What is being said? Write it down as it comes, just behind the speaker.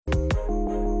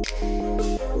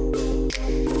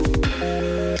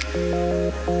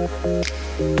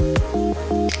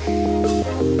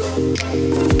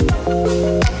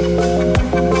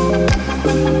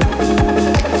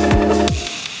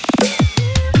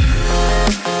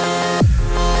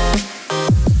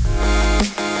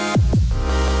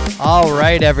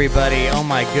right, everybody. Oh,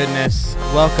 my goodness.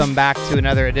 Welcome back to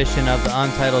another edition of the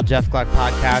Untitled Jeff Gluck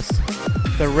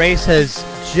podcast. The race has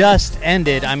just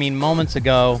ended. Moments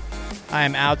ago. I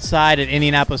am outside at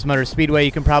Indianapolis Motor Speedway.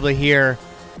 You can probably hear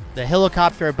the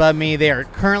helicopter above me. They are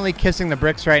currently kissing the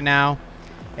bricks right now.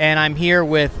 And I'm here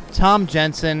with Tom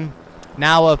Jensen,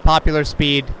 now of Popular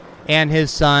Speed, and his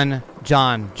son,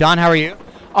 John. John, how are you?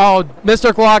 Oh,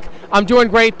 Mr. Gluck, I'm doing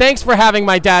great. Thanks for having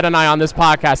my dad and I on this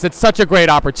podcast. It's such a great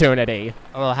opportunity.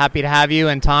 Well, happy to have you.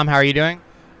 And Tom, how are you doing?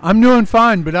 I'm doing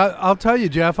fine, but I'll tell you,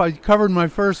 Jeff, I covered my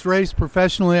first race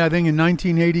professionally, I think, in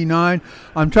 1989.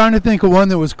 I'm trying to think of one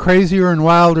that was crazier and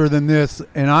wilder than this,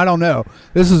 and I don't know.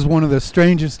 This is one of the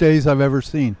strangest days I've ever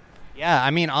seen. Yeah,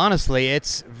 honestly,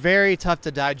 it's very tough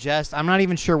to digest. I'm not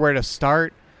even sure where to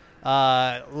start.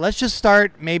 Let's just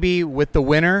start maybe with the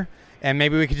winner. And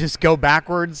maybe we could just go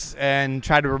backwards and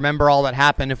try to remember all that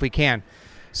happened if we can.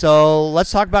 So let's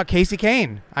talk about Kasey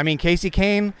Kahne. Kasey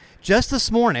Kahne, just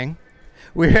this morning,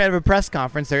 we were at a press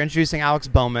conference. They're introducing Alex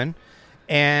Bowman.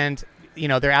 And,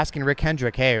 they're asking Rick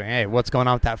Hendrick, hey, what's going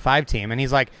on with that 5 team? And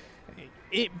he's like,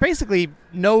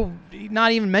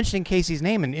 not even mentioning Kasey's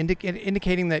name and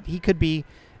indicating that he could be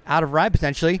out of ride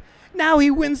potentially. Now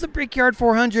he wins the Brickyard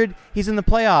 400. He's in the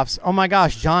playoffs. Oh, my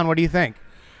gosh. John, what do you think?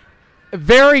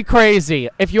 Very crazy.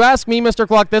 If you ask me, Mr.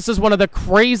 Gluck, this is one of the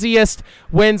craziest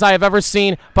wins I have ever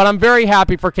seen, but I'm very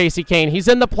happy for Kasey Kahne. He's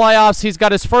in the playoffs. He's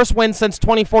got his first win since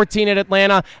 2014 at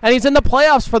Atlanta, and he's in the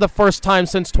playoffs for the first time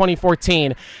since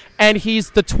 2014. And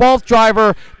he's the 12th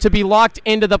driver to be locked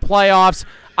into the playoffs.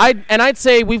 I'd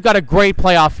say we've got a great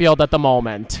playoff field at the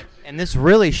moment. And this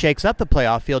really shakes up the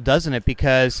playoff field, doesn't it?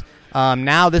 Because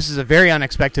now this is a very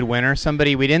unexpected winner,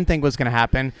 somebody we didn't think was going to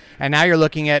happen. And now you're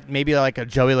looking at maybe like a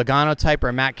Joey Logano type or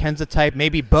a Matt Kenseth type,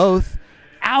 maybe both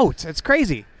out. It's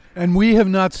crazy. And we have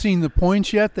not seen the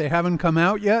points yet. They haven't come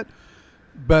out yet.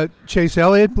 But Chase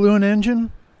Elliott blew an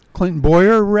engine. Clinton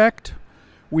Boyer wrecked.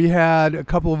 We had a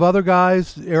couple of other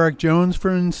guys, Eric Jones, for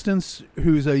instance,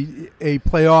 who's a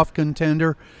playoff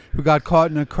contender who got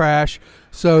caught in a crash.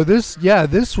 So this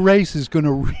race is going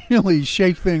to really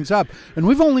shake things up. And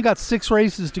we've only got 6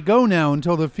 races to go now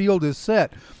until the field is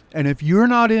set. And if you're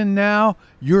not in now,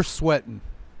 you're sweating.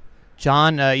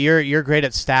 John, you're great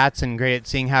at stats and great at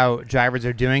seeing how drivers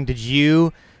are doing. Did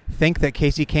you think that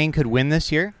Kasey Kahne could win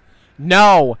this year?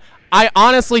 No. I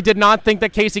honestly did not think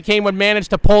that Kasey Kahne would manage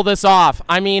to pull this off.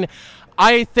 I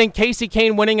think Kasey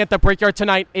Kahne winning at the Brickyard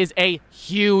tonight is a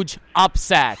huge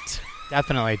upset.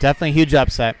 Definitely huge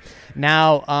upset.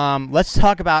 Now, let's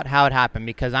talk about how it happened,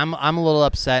 because I'm a little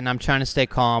upset and I'm trying to stay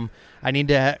calm. I need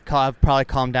to probably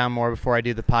calm down more before I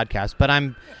do the podcast, but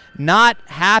I'm not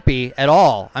happy at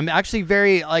all. I'm actually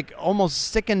very almost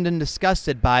sickened and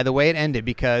disgusted by the way it ended,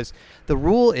 because the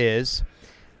rule is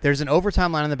there's an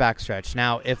overtime line in the backstretch.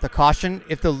 Now, if the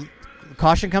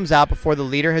caution comes out before the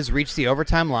leader has reached the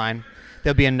overtime line,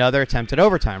 there'll be another attempt at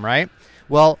overtime, right?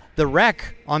 Well, the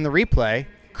wreck on the replay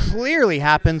clearly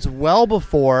happens well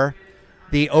before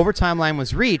the overtime line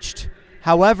was reached.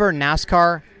 However,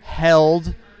 NASCAR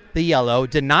held the yellow,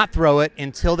 did not throw it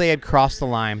until they had crossed the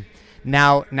line.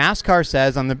 Now, NASCAR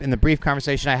says in the brief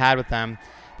conversation I had with them,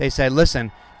 they said,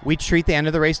 listen, we treat the end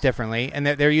of the race differently, and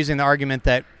they're using the argument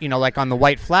that, like on the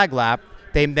white flag lap,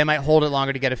 they might hold it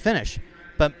longer to get a finish.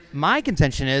 But my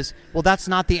contention is, well, that's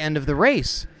not the end of the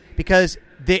race, because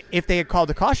if they had called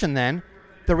the caution then,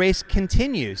 the race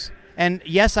continues. And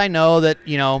yes, I know that,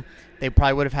 they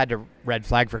probably would have had to red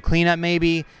flag for cleanup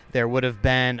maybe. There would have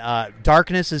been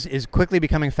darkness is quickly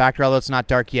becoming a factor, although it's not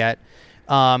dark yet.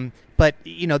 But,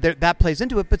 that plays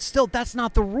into it. But still, that's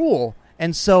not the rule.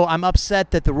 And so I'm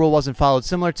upset that the rule wasn't followed,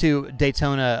 similar to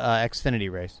Daytona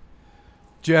Xfinity race.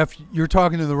 Jeff, you're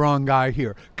talking to the wrong guy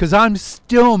here, because I'm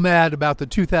still mad about the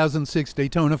 2006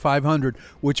 Daytona 500,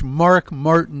 which Mark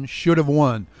Martin should have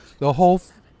won. The whole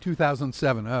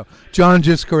 2007. Oh, John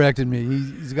just corrected me.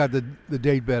 He's got the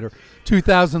date better.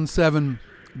 2007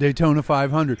 Daytona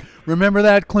 500. Remember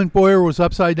that? Clint Boyer was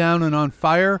upside down and on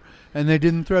fire, and they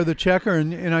didn't throw the checker,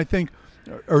 and I think,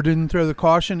 or didn't throw the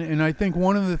caution. And I think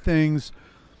one of the things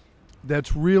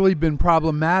that's really been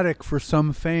problematic for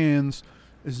some fans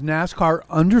is NASCAR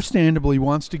understandably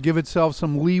wants to give itself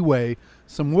some leeway,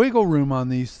 some wiggle room on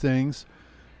these things,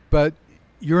 but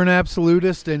you're an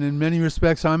absolutist, and in many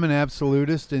respects I'm an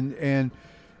absolutist, and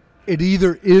it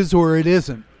either is or it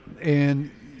isn't.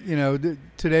 And,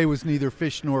 today was neither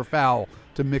fish nor fowl,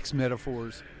 to mix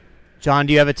metaphors. John,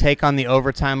 do you have a take on the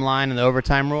overtime line and the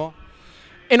overtime rule?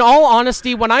 In all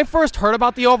honesty, when I first heard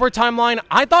about the overtime line,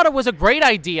 I thought it was a great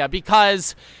idea,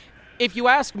 because if you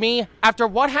ask me, after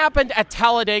what happened at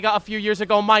Talladega a few years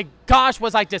ago, my gosh,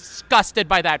 was I disgusted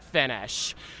by that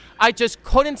finish. I just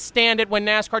couldn't stand it when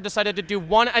NASCAR decided to do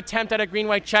one attempt at a green,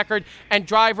 white, checkered and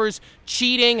drivers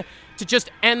cheating to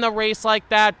just end the race like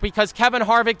that, because Kevin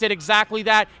Harvick did exactly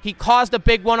that. He caused a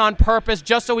big one on purpose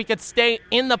just so he could stay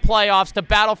in the playoffs to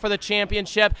battle for the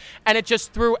championship, and it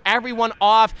just threw everyone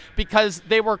off because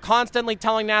they were constantly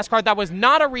telling NASCAR that was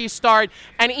not a restart,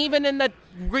 and even in the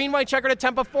green, white, checkered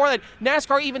attempt before that,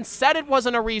 NASCAR even said it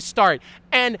wasn't a restart.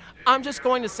 And I'm just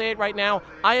going to say it right now,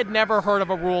 I had never heard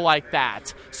of a rule like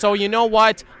that. So you know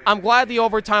what? I'm glad the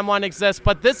overtime one exists,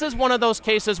 but this is one of those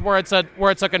cases where it's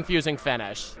a confusing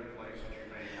finish.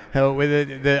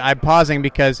 I'm pausing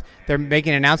because they're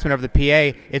making an announcement over the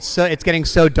PA. It's getting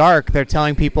so dark. They're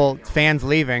telling people, fans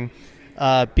leaving,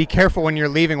 be careful when you're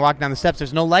leaving, walking down the steps.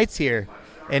 There's no lights here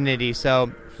in Indy,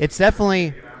 so it's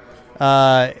definitely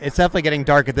getting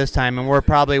dark at this time. And we're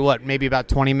probably maybe about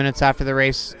 20 minutes after the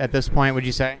race at this point. Would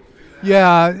you say?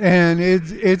 Yeah, and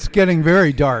it's getting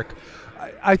very dark.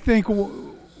 I think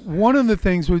one of the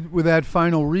things with that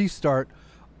final restart,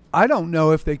 I don't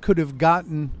know if they could have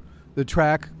gotten the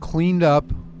track cleaned up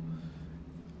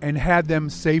and had them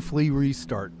safely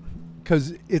restart,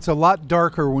 because it's a lot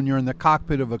darker when you're in the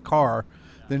cockpit of a car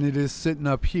than it is sitting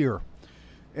up here.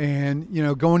 And,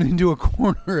 going into a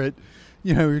corner at,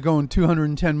 you're going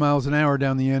 210 miles an hour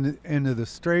down the end of the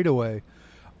straightaway.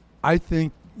 I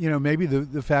think, maybe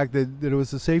the fact that it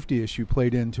was a safety issue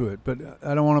played into it. But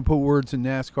I don't want to put words in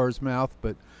NASCAR's mouth,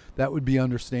 but that would be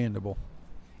understandable.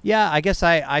 Yeah, I guess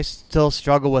I still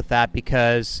struggle with that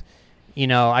because,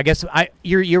 I guess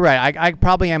you're right. I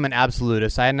probably am an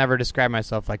absolutist. I never described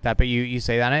myself like that, but you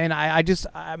say that, and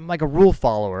I'm like a rule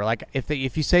follower. Like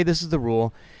if you say this is the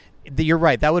rule, you're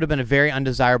right. That would have been a very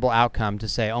undesirable outcome to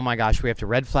say, oh my gosh, we have to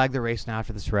red flag the race now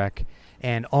after this wreck,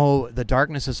 and the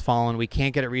darkness has fallen, we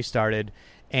can't get it restarted,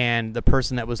 and the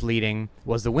person that was leading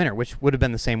was the winner, which would have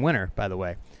been the same winner, by the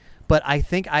way. But I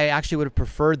think I actually would have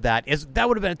preferred that. That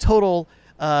would have been a total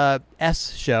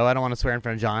S show. I don't want to swear in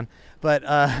front of John, but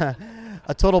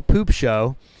a total poop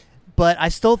show. But I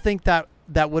still think that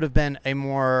would have been a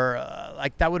more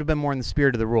that would have been more in the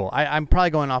spirit of the rule. I'm probably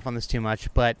going off on this too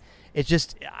much, but it's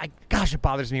just it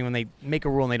bothers me when they make a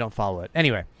rule and they don't follow it.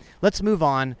 Anyway, let's move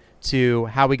on to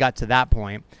how we got to that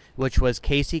point, which was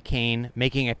Kasey Kahne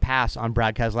making a pass on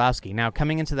Brad Keselowski. Now,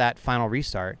 coming into that final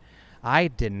restart, I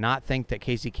did not think that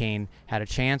Kasey Kahne had a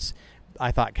chance.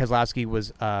 I thought Keselowski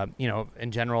was,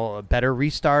 in general, a better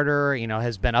restarter,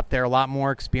 has been up there a lot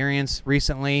more experience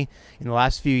recently in the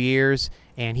last few years,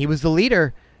 and he was the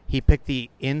leader. He picked the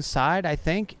inside, I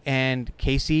think, and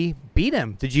Kasey beat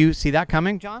him. Did you see that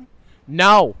coming, John?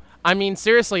 No. I mean,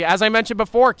 seriously, as I mentioned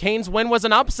before, Kahne's win was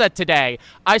an upset today.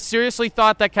 I seriously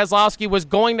thought that Keselowski was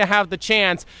going to have the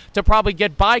chance to probably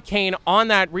get by Kahne on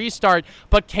that restart,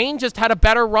 but Kahne just had a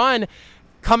better run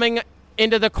coming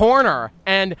into the corner,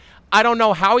 and I don't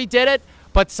know how he did it,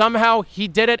 but somehow he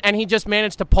did it, and he just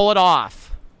managed to pull it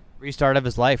off. Restart of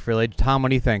his life, really. Tom, what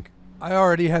do you think? I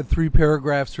already had 3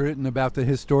 paragraphs written about the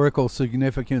historical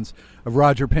significance of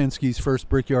Roger Penske's first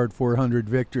Brickyard 400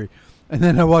 victory. And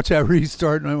then I watched that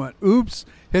restart, and I went, oops,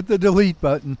 hit the delete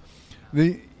button.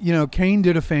 Kahne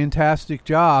did a fantastic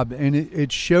job, and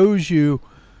it shows you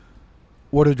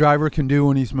what a driver can do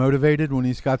when he's motivated, when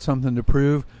he's got something to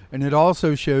prove. And it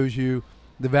also shows you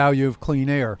the value of clean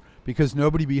air, because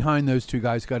nobody behind those two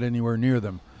guys got anywhere near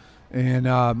them. And,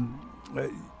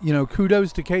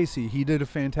 kudos to Kasey. He did a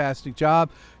fantastic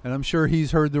job, and I'm sure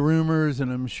he's heard the rumors,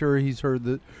 and I'm sure he's heard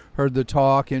the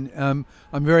talk. And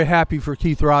I'm very happy for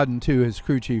Keith Rodden, too, his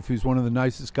crew chief, who's one of the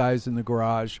nicest guys in the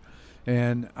garage.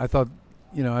 And I thought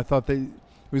they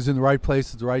was in the right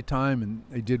place at the right time, and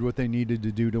they did what they needed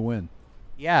to do to win.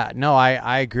 Yeah, no,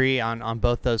 I agree on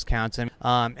both those counts, and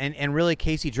really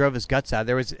Kasey drove his guts out.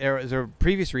 There was a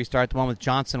previous restart, the one with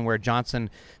Johnson, where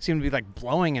Johnson seemed to be like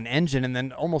blowing an engine and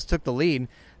then almost took the lead.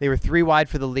 They were 3 wide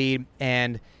for the lead,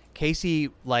 and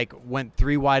Kasey went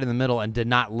 3 wide in the middle and did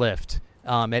not lift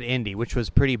at Indy, which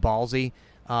was pretty ballsy.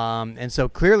 And so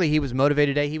clearly he was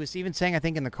motivated today. He was even saying, I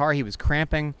think in the car he was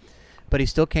cramping, but he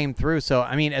still came through. So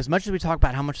I mean, as much as we talk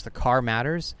about how much the car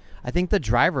matters, I think the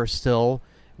driver still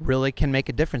really can make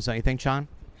a difference, don't you think, Sean?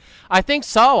 I think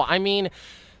so. I mean,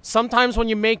 sometimes when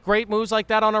you make great moves like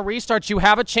that on a restart, you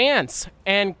have a chance.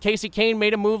 And Kasey Kahne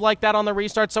made a move like that on the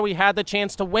restart, so he had the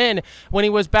chance to win when he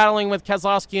was battling with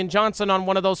Keselowski and Johnson on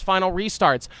one of those final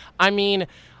restarts. I mean,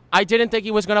 I didn't think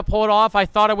he was going to pull it off. I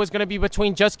thought it was going to be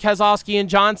between just Keselowski and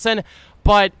Johnson,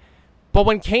 but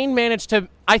when Kahne managed to,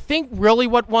 I think really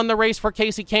what won the race for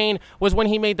Kasey Kahne was when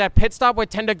he made that pit stop with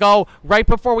 10 to go right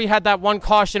before we had that one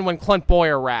caution when Clint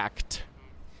Bowyer wrecked.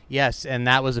 Yes, and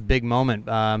that was a big moment.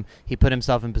 He put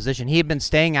himself in position. He had been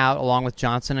staying out along with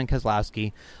Johnson and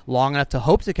Keselowski long enough to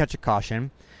hope to catch a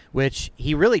caution, which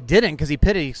he really didn't because he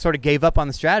pitted. He sort of gave up on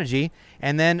the strategy,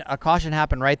 and then a caution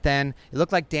happened right then. It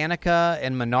looked like Danica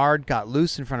and Menard got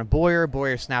loose in front of Boyer.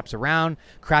 Boyer snaps around,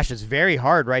 crashes very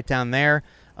hard right down there,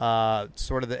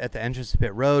 sort of at the entrance to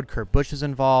pit road. Kurt Busch is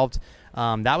involved.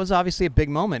 That was obviously a big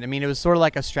moment. I mean, it was sort of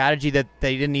like a strategy that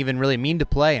they didn't even really mean to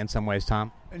play in some ways,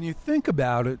 Tom. And you think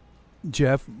about it,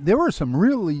 Jeff, there were some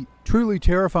really, truly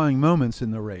terrifying moments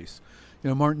in the race.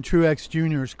 Martin Truex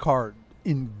Jr.'s car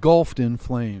engulfed in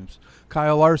flames.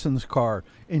 Kyle Larson's car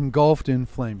engulfed in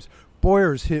flames.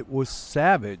 Boyer's hit was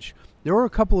savage. There were a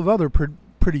couple of other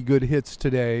pretty good hits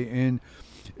today, and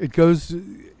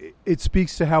it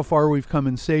speaks to how far we've come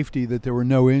in safety that there were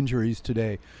no injuries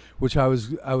today, which I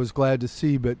was glad to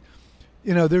see. But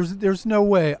there's no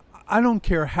way. I don't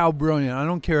care how brilliant. I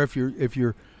don't care if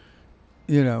you're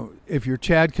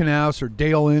Chad Knaus or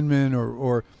Dale Inman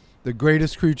or the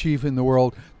greatest crew chief in the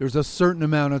world. There's a certain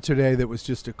amount of today that was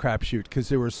just a crapshoot because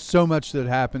there was so much that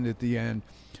happened at the end.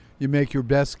 You make your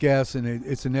best guess, and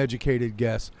it's an educated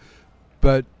guess.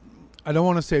 But I don't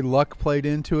want to say luck played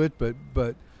into it,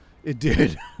 but it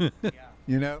did.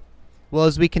 Yeah. Well,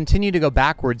 as we continue to go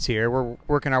backwards here, we're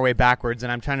working our way backwards,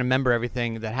 and I'm trying to remember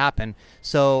everything that happened.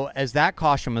 So as that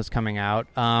caution was coming out,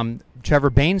 Trevor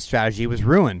Bayne's strategy was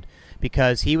ruined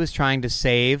because he was trying to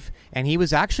save, and he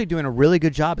was actually doing a really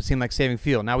good job, it seemed like, saving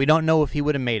fuel. Now, we don't know if he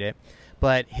would have made it,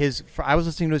 but I was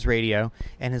listening to his radio,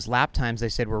 and his lap times, they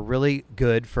said, were really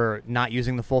good for not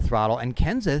using the full throttle. And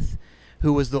Kenseth,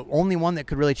 who was the only one that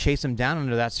could really chase him down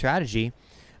under that strategy,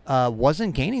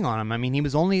 wasn't gaining on him. I mean, he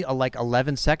was only like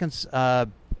 11 seconds.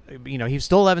 He was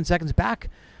still 11 seconds back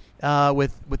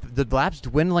with the laps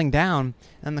dwindling down,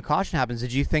 and the caution happens.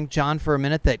 Did you think, John, for a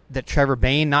minute that Trevor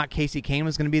Bayne, not Casey Kane,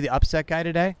 was going to be the upset guy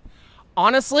today?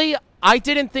 Honestly, I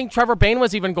didn't think Trevor Bayne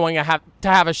was even going to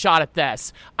have a shot at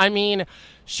this. I mean,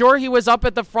 sure, he was up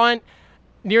at the front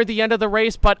near the end of the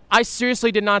race, but I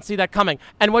seriously did not see that coming.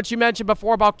 And what you mentioned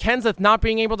before about Kenseth not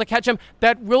being able to catch him,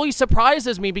 that really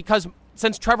surprises me because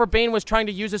since Trevor Bayne was trying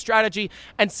to use a strategy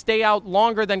and stay out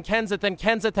longer than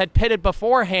Kenseth had pitted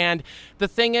beforehand, the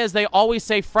thing is they always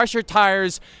say fresher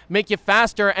tires make you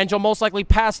faster and you'll most likely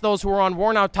pass those who are on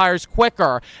worn-out tires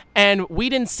quicker. And we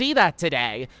didn't see that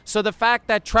today. So the fact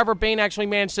that Trevor Bayne actually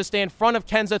managed to stay in front of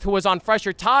Kenseth, who was on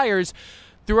fresher tires,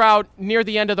 throughout near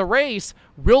the end of the race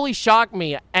really shocked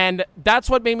me. And that's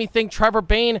what made me think Trevor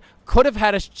Bayne could have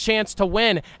had a chance to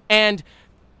win. And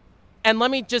let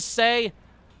me just say,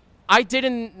 I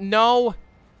didn't know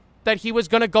that he was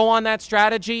going to go on that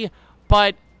strategy,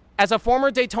 but as a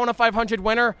former Daytona 500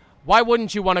 winner, why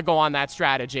wouldn't you want to go on that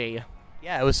strategy?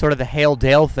 Yeah, it was sort of the Hail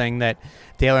Dale thing that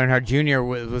Dale Earnhardt Jr.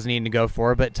 was needing to go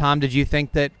for. But, Tom, did you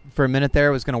think that for a minute there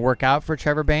it was going to work out for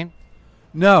Trevor Bayne?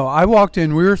 No, I walked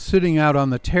in. We were sitting out on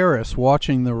the terrace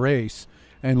watching the race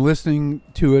and listening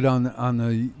to it on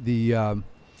the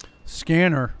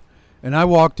scanner. And I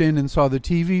walked in and saw the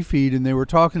TV feed, and they were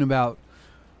talking about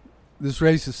this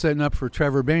race is setting up for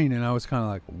Trevor Bayne, and I was kind of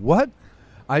like, what?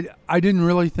 I didn't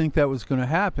really think that was going to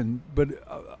happen, but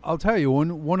I'll tell you,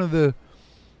 one of the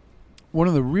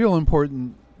real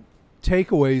important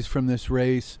takeaways from this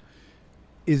race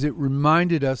is it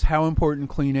reminded us how important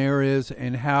clean air is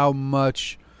and how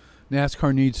much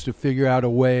NASCAR needs to figure out a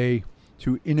way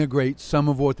to integrate some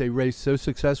of what they raced so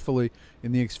successfully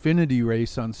in the Xfinity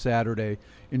race on Saturday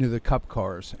into the Cup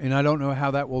cars. And I don't know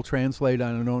how that will translate.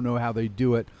 I don't know how they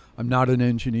do it. I'm not an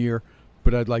engineer,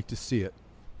 but I'd like to see it.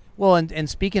 Well, and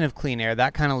speaking of clean air,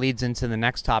 that kind of leads into the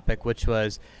next topic, which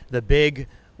was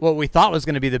what we thought was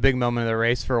going to be the big moment of the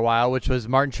race for a while, which was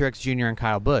Martin Truex Jr. and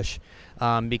Kyle Busch,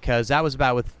 because that was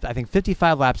about with, I think,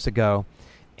 55 laps to go,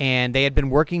 and they had been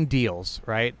working deals,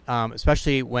 right?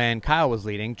 Especially when Kyle was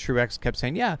leading, Truex kept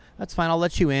saying, yeah, that's fine, I'll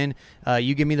let you in.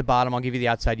 You give me the bottom, I'll give you the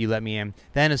outside, you let me in.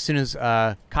 Then as soon as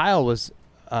Truex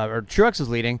was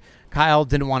leading, Kyle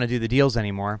didn't want to do the deals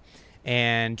anymore,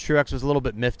 and Truex was a little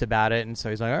bit miffed about it, and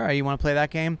so he's like, all right, you want to play that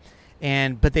game?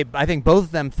 But I think both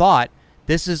of them thought,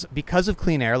 this is because of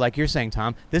clean air, like you're saying,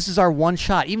 Tom, this is our one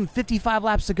shot. Even 55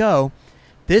 laps to go,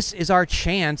 this is our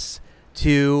chance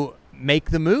to make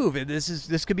the move.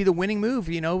 This could be the winning move.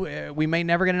 We may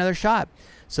never get another shot.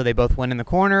 So they both went in the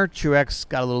corner. Truex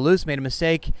got a little loose, made a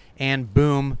mistake, and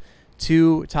boom,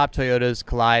 two top Toyotas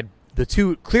collide.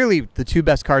 Clearly the two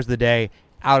best cars of the day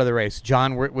out of the race.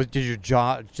 John, did your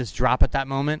jaw just drop at that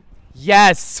moment?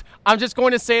 Yes. I'm just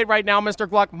going to say it right now, Mr.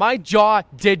 Gluck. My jaw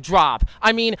did drop.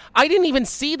 I mean, I didn't even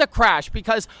see the crash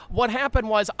because what happened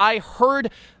was I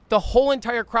heard the whole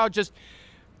entire crowd just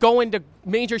go into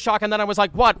major shock, and then I was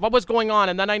like, what was going on?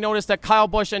 And then I noticed that Kyle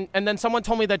Busch and then someone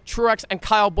told me that Truex and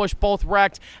Kyle Busch both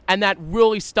wrecked, and that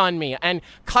really stunned me. And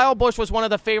Kyle Busch was one of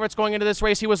the favorites going into this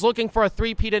race. He was looking for a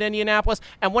three-peat at Indianapolis,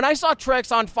 and when I saw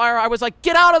Truex on fire, I was like,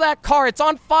 get out of that car, it's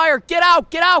on fire, get out,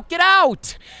 get out, get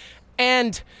out.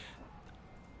 And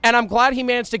I'm glad he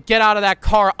managed to get out of that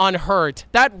car unhurt.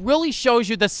 That really shows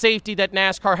you the safety that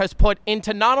NASCAR has put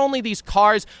into not only these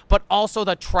cars, but also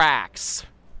the tracks.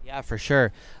 Yeah, for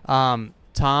sure. Tom,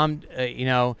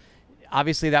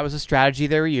 obviously that was a strategy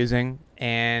they were using.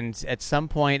 And at some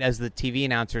point, as the TV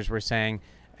announcers were saying,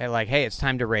 like, hey, it's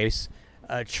time to race,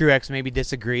 Truex maybe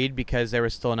disagreed because there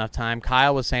was still enough time.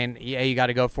 Kyle was saying, yeah, you got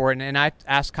to go for it. And I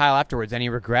asked Kyle afterwards, any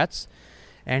regrets?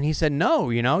 And he said, no,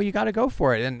 you got to go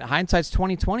for it. And hindsight's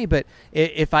 20/20. But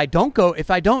if I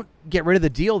don't get rid of the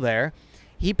deal there,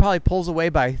 he probably pulls away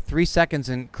by 3 seconds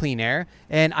in clean air,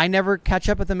 and I never catch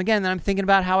up with him again. Then I'm thinking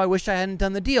about how I wish I hadn't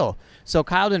done the deal. So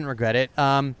Kyle didn't regret it.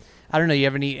 I don't know. You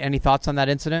have any thoughts on that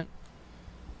incident?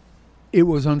 It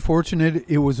was unfortunate.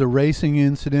 It was a racing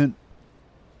incident.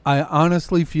 I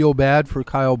honestly feel bad for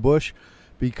Kyle Busch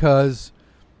because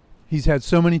he's had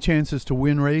so many chances to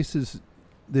win races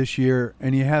this year,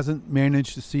 and he hasn't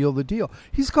managed to seal the deal.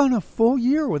 He's gone a full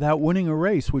year without winning a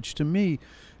race, which to me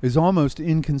is almost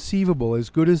inconceivable. As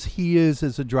good as he is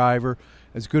as a driver,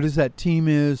 as good as that team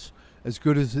is, as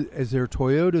good as their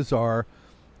Toyotas are,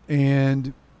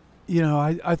 and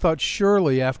I thought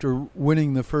surely after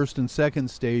winning the first and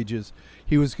second stages,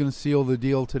 he was going to seal the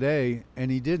deal today, and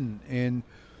he didn't. And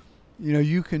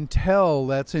you can tell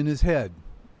that's in his head.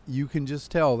 You can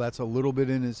just tell that's a little bit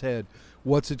in his head.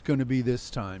 What's it going to be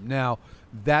this time? Now,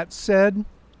 that said,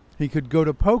 he could go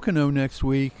to Pocono next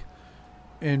week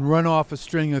and run off a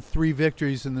string of 3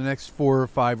 victories in the next 4 or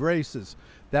 5 races.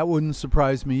 That wouldn't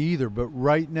surprise me either. But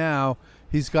right now,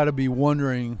 he's got to be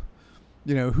wondering,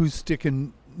 who's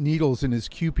sticking needles in his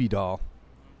Cupid doll.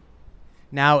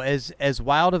 Now, as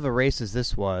wild of a race as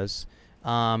this was,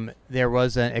 there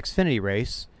was an Xfinity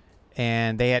race,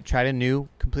 and they had tried a new,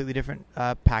 completely different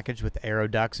package with aero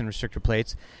ducts and restrictor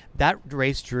plates. That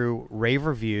race drew rave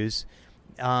reviews.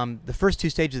 The first 2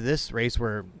 stages of this race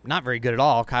were not very good at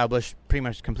all. Kyle Busch pretty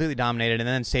much completely dominated, and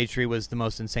then stage 3 was the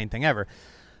most insane thing ever.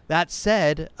 That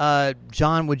said,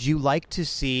 John, would you like to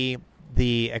see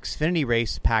the Xfinity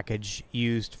race package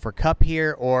used for Cup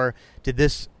here, or did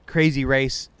this crazy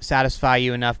race satisfy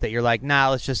you enough that you're like, nah,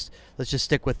 let's just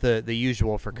stick with the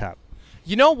usual for Cup?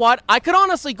 You know what? I could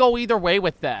honestly go either way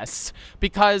with this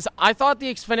because I thought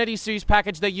the Xfinity Series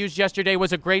package they used yesterday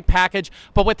was a great package,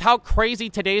 but with how crazy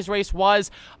today's race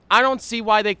was, I don't see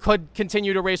why they could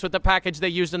continue to race with the package they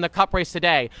used in the Cup race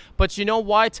today. But you know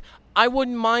what? I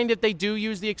wouldn't mind if they do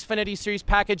use the Xfinity Series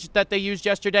package that they used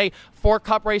yesterday for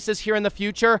Cup races here in the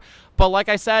future, but like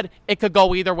I said, it could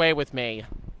go either way with me.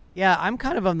 Yeah, I'm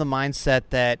kind of the mindset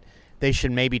that they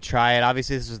should maybe try it.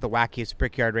 Obviously, this is the wackiest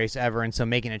Brickyard race ever, and so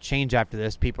making a change after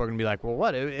this, people are going to be like, well,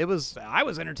 what? I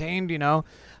was entertained,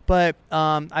 But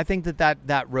I think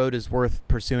that road is worth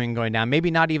pursuing going down. Maybe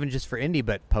not even just for Indy,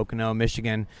 but Pocono,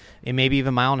 Michigan, and maybe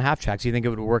even mile-and-a-half tracks. Do you think it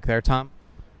would work there, Tom?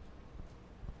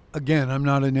 Again, I'm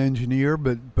not an engineer,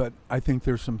 but I think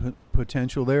there's some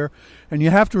potential there. And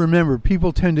you have to remember,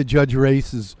 people tend to judge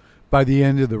races by the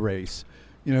end of the race.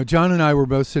 John and I were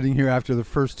both sitting here after the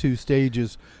first 2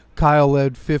 stages. Kyle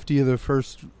led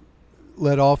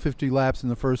all 50 laps in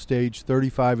the first stage,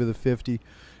 35 of the 50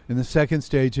 in the second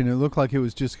stage, and it looked like it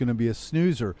was just going to be a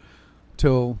snoozer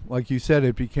till, like you said,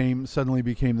 it suddenly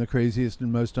became the craziest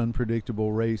and most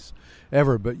unpredictable race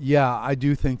ever. But yeah, I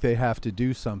do think they have to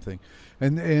do something.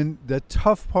 And the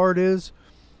tough part is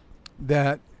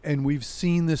that, and we've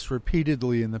seen this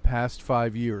repeatedly in the past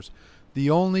 5 years, the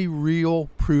only real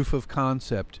proof of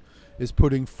concept is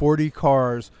putting 40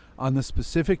 cars on the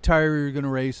specific tire you're going to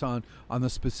race on the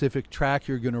specific track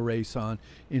you're going to race on,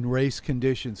 in race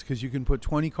conditions, because you can put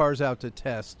 20 cars out to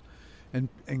test, and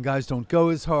guys don't go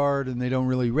as hard, and they don't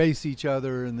really race each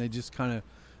other, and they just kind of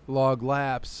log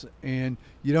laps, and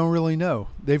you don't really know.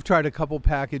 They've tried a couple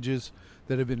packages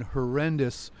that have been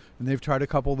horrendous, and they've tried a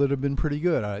couple that have been pretty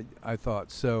good, I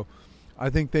thought. So I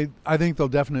think they'll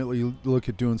definitely look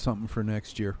at doing something for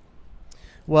next year.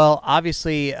 Well,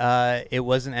 obviously, it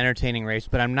was an entertaining race,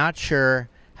 but I'm not sure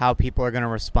how people are going to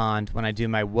respond when I do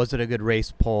my "Was it a good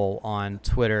race" poll on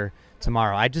Twitter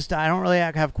tomorrow. I don't really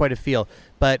have quite a feel.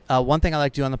 But one thing I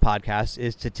like to do on the podcast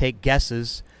is to take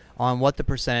guesses on what the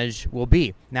percentage will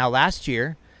be. Now, last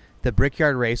year, the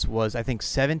Brickyard race was, I think,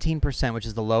 17%, which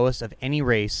is the lowest of any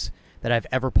race that I've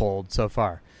ever polled so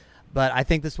far. But I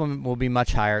think this one will be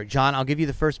much higher. John, I'll give you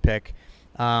the first pick.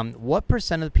 What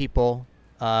percent of the people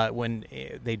when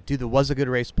they do the Was a Good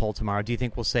Race poll tomorrow, do you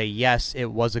think we'll say, yes, it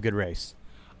was a good race?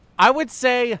 I'd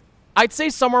say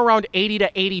somewhere around 80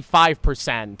 to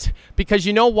 85%, because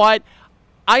you know what?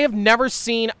 I have never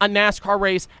seen a NASCAR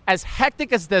race as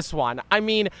hectic as this one. I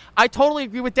mean, I totally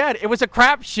agree with Dad. It was a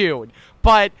crapshoot,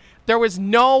 but there was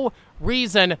no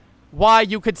reason why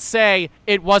you could say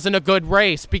it wasn't a good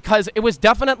race, because it was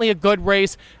definitely a good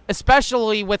race,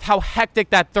 especially with how hectic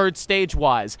that third stage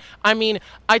was. I mean,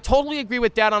 I totally agree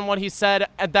with Dad on what he said,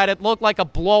 that it looked like a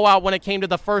blowout when it came to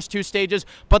the first two stages,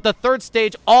 but the third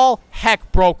stage, all heck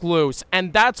broke loose,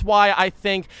 and that's why I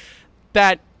think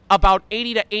that about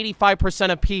 80 to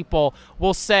 85% of people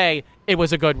will say it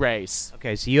was a good race.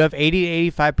 Okay, so you have 80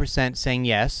 to 85% saying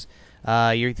yes.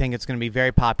 You think it's going to be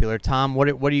very popular. Tom, what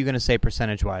are you going to say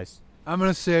percentage-wise? I'm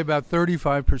going to say about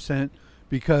 35%,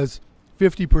 because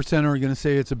 50% are going to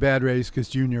say it's a bad race because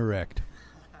Junior wrecked.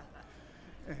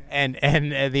 And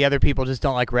the other people just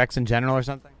don't like wrecks in general or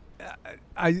something?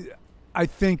 I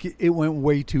think it went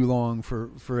way too long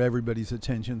for everybody's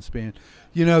attention span.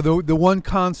 You know, the one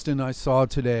constant I saw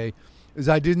today is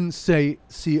I didn't see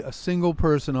a single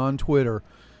person on Twitter,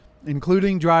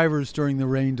 including drivers during the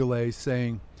rain delay,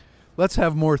 saying, let's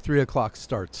have more 3 o'clock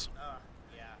starts.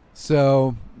 Yeah.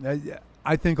 So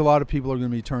I think a lot of people are going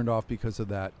to be turned off because of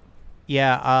that.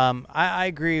 Yeah, I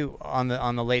agree on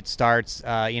the late starts.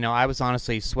 I was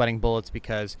honestly sweating bullets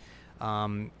because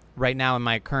right now in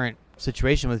my current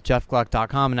situation with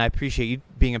JeffGluck.com, and I appreciate you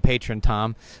being a patron,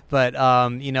 Tom, but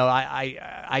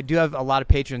I do have a lot of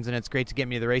patrons, and it's great to get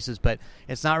me to the races, but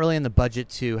it's not really in the budget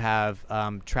to have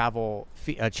travel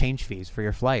change fees for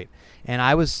your flight. And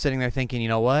I was sitting there thinking, you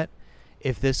know what?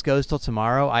 If this goes till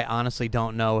tomorrow, I honestly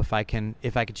don't know if I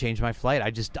could change my flight.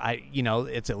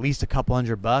 It's at least a couple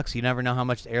 $100. You never know how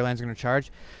much the airline's going to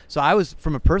charge. So I was,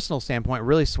 from a personal standpoint,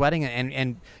 really sweating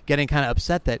and getting kind of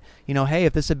upset that, hey,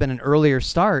 if this had been an earlier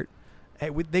start,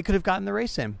 they could have gotten the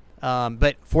race in.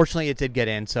 But fortunately, it did get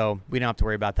in, so we don't have to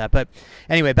worry about that. But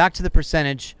anyway, back to the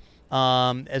percentage.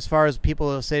 As far as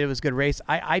people who say it was a good race,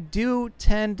 I do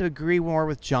tend to agree more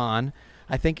with John.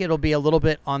 I think it'll be a little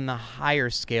bit on the higher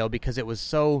scale because it was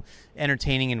so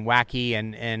entertaining and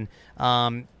wacky,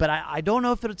 but I don't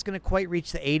know if it's going to quite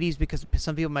reach the 80s, because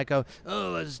some people might go,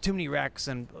 oh, there's too many wrecks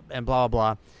and blah, blah,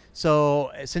 blah.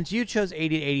 So since you chose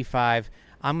 80 to 85,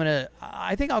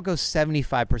 I think I'll go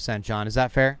 75%, John. Is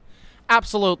that fair?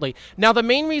 Absolutely. Now, the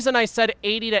main reason I said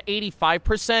 80 to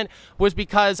 85% was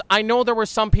because I know there were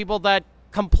some people that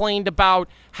complained about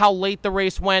how late the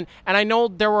race went, and I know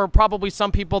there were probably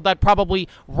some people that probably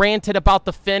ranted about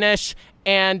the finish,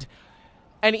 and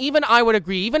even I would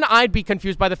agree, even I'd be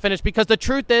confused by the finish, because the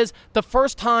truth is, the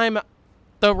first time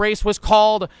the race was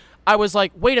called, I was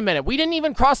like, wait a minute, we didn't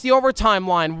even cross the overtime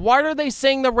line. Why are they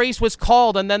saying the race was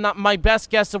called? And then my best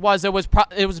guess it was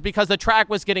because the track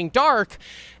was getting dark,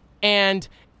 and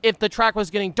if the track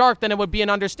was getting dark, then it would be an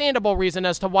understandable reason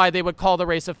as to why they would call the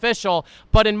race official.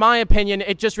 But in my opinion,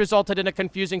 it just resulted in a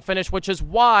confusing finish, which is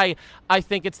why I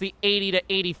think it's the 80 to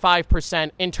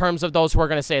 85% in terms of those who are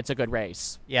going to say it's a good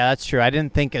race. Yeah, that's true. I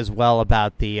didn't think as well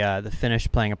about the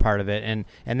finish playing a part of it,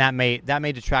 and that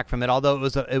may detract from it. Although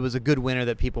it was a good winner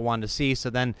that people wanted to see,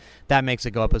 so then that makes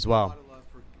it go up as well.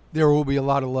 There will be a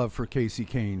lot of love for Casey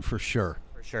Kane for sure.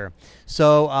 For sure.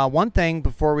 So one thing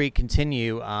before we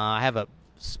continue, I have a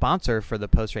sponsor for the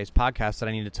Post-Race podcast that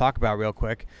I need to talk about real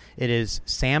quick. It is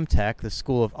Samtech, the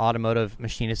School of Automotive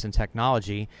Machinists and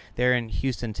Technology. They're in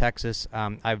Houston, Texas.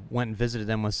 I went and visited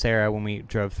them with Sarah when we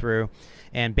drove through,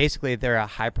 and basically they're a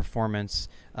high-performance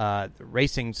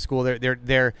racing school.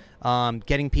 They're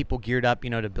getting people geared up,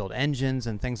 to build engines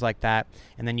and things like that,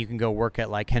 and then you can go work at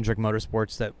like Hendrick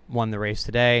Motorsports that won the race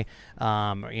today,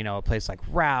 a place like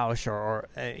Roush or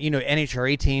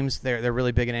NHRA teams. They're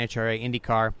really big in NHRA,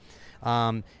 IndyCar.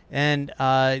 And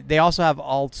they also have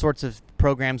all sorts of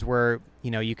programs where,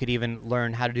 you could even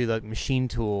learn how to do the machine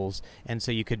tools. And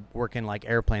so you could work in like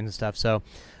airplanes and stuff. So,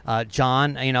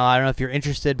 John, I don't know if you're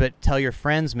interested, but tell your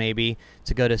friends maybe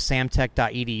to go to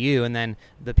samtech.edu, and then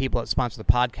the people that sponsor the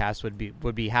podcast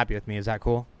would be happy with me. Is that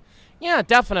cool? Yeah,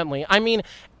 definitely. I mean,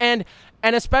 and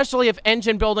especially if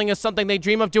engine building is something they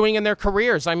dream of doing in their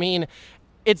careers. I mean,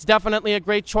 it's definitely a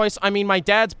great choice. I mean, my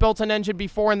dad's built an engine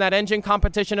before in that engine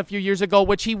competition a few years ago,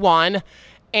 which he won.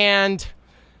 And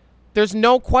there's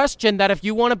no question that if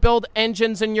you want to build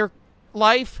engines in your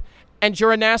life and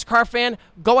you're a NASCAR fan,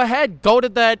 go ahead. Go to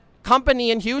that company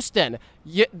in Houston.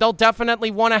 They'll definitely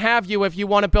want to have you if you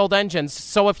want to build engines.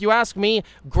 So if you ask me,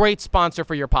 great sponsor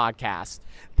for your podcast.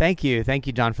 Thank you. Thank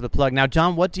you, John, for the plug. Now,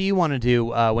 John, what do you want to do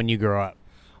when you grow up?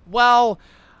 Well,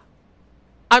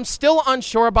 I'm still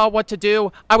unsure about what to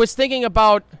do. I was thinking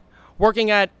about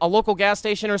working at a local gas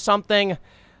station or something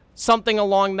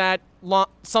along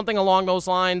those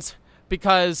lines,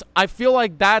 because I feel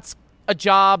like that's a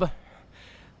job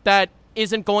that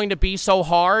isn't going to be so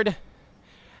hard,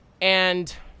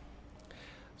 and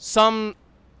some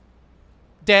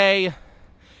day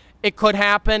it could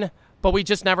happen, but we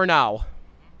just never know.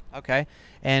 Okay.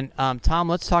 And Tom,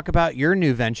 let's talk about your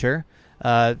new venture.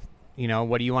 What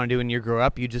do you want to do when you grow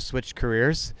up? You just switched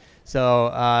careers. So,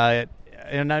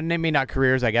 and maybe not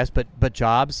careers, I guess, but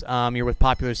jobs. You're with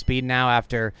Popular Speed now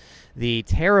after the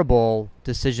terrible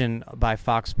decision by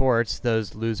Fox Sports,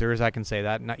 those losers. I can say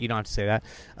that. You don't have to say that.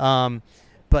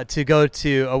 But to go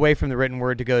away from the written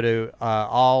word to go to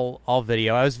all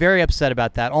video. I was very upset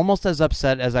about that, almost as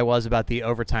upset as I was about the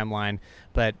overtime line,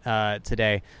 but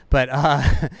today. But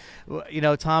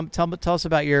Tom, tell us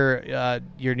about your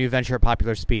new venture at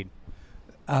Popular Speed.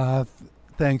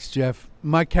 Thanks, Jeff.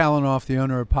 Mike Kalanoff, the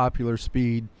owner of Popular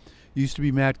Speed, used to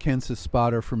be Matt Kence's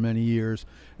spotter for many years,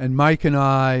 and Mike and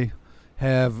I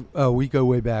we go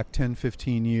way back 10,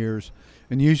 15 years,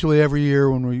 and usually every year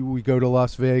when we go to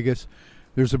Las Vegas,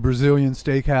 there's a Brazilian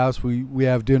steakhouse. We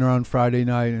have dinner on Friday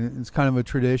night, and it's kind of a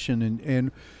tradition.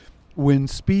 And when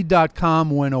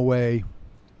Speed.com went away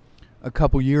a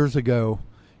couple years ago,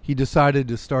 he decided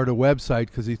to start a website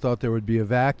because he thought there would be a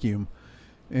vacuum.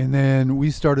 And then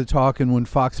we started talking when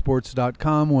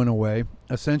FoxSports.com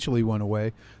essentially went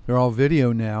away. They're all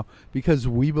video now because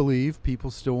we believe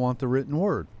people still want the written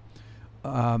word.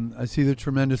 I see the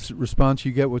tremendous response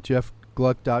you get with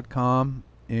JeffGluck.com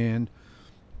and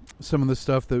some of the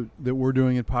stuff that we're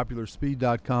doing at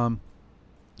PopularSpeed.com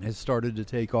has started to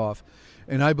take off,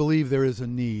 and I believe there is a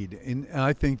need. And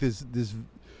I think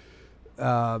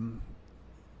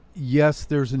yes,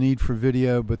 there's a need for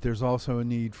video, but there's also a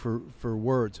need for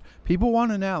words. People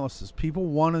want analysis. People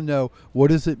want to know, what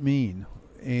does it mean,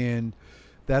 and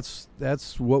that's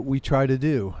what we try to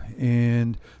do.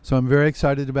 And so I'm very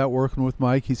excited about working with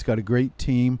Mike. He's got a great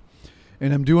team,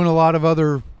 and I'm doing a lot of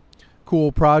other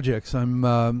cool projects. I'm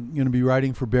going to be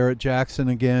writing for Barrett Jackson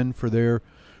again for their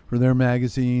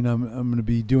magazine. I'm going to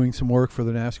be doing some work for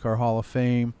the NASCAR Hall of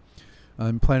Fame.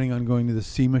 I'm planning on going to the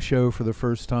SEMA show for the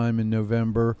first time in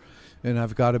November, and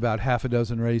I've got about half a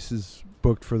dozen races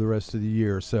booked for the rest of the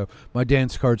year. So my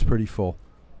dance card's pretty full.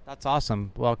 That's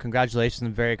awesome. Well, congratulations.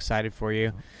 I'm very excited for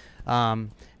you.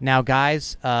 Now,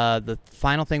 guys, the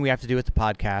final thing we have to do with the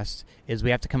podcast is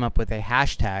we have to come up with a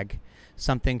hashtag,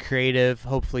 something creative,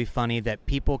 hopefully funny, that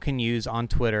people can use on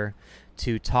Twitter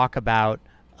to talk about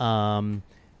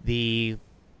the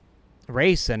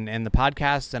race and the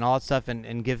podcast and all that stuff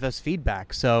and give us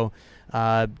feedback. So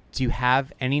do you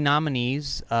have any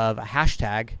nominees of a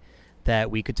hashtag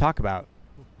that we could talk about?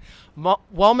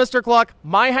 Well, Mr. Gluck,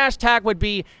 my hashtag would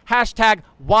be hashtag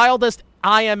wildest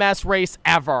IMS race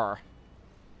ever.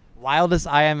 Wildest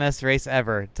IMS race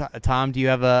ever. Tom, do you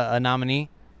have a nominee?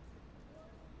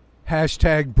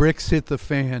 Hashtag bricks hit the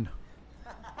fan.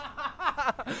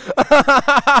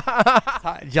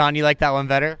 John, you like that one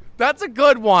better? That's a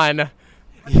good one.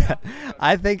 Yeah,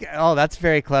 I think, that's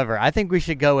very clever. I think we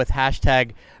should go with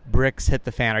hashtag bricks hit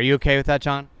the fan. Are you okay with that,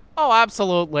 John? Oh,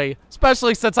 absolutely.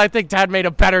 Especially since I think Dad made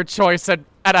a better choice at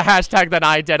a hashtag than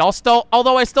I did.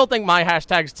 Although I still think my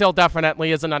hashtag still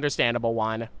definitely is an understandable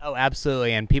one. Oh,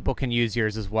 absolutely. And people can use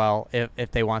yours as well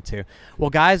if they want to. Well,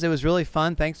 guys, it was really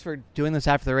fun. Thanks for doing this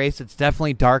after the race. It's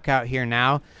definitely dark out here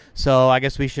now, so I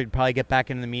guess we should probably get back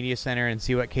into the media center and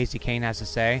see what Casey Kane has to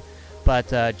say.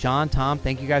 But John, Tom,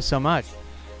 thank you guys so much.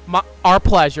 Our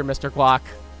pleasure, Mr. Glock.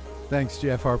 Thanks,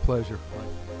 Jeff. Our pleasure.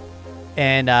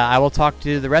 And I will talk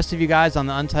to the rest of you guys on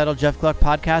the Untitled Jeff Gluck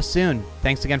podcast soon.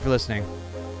 Thanks again for listening.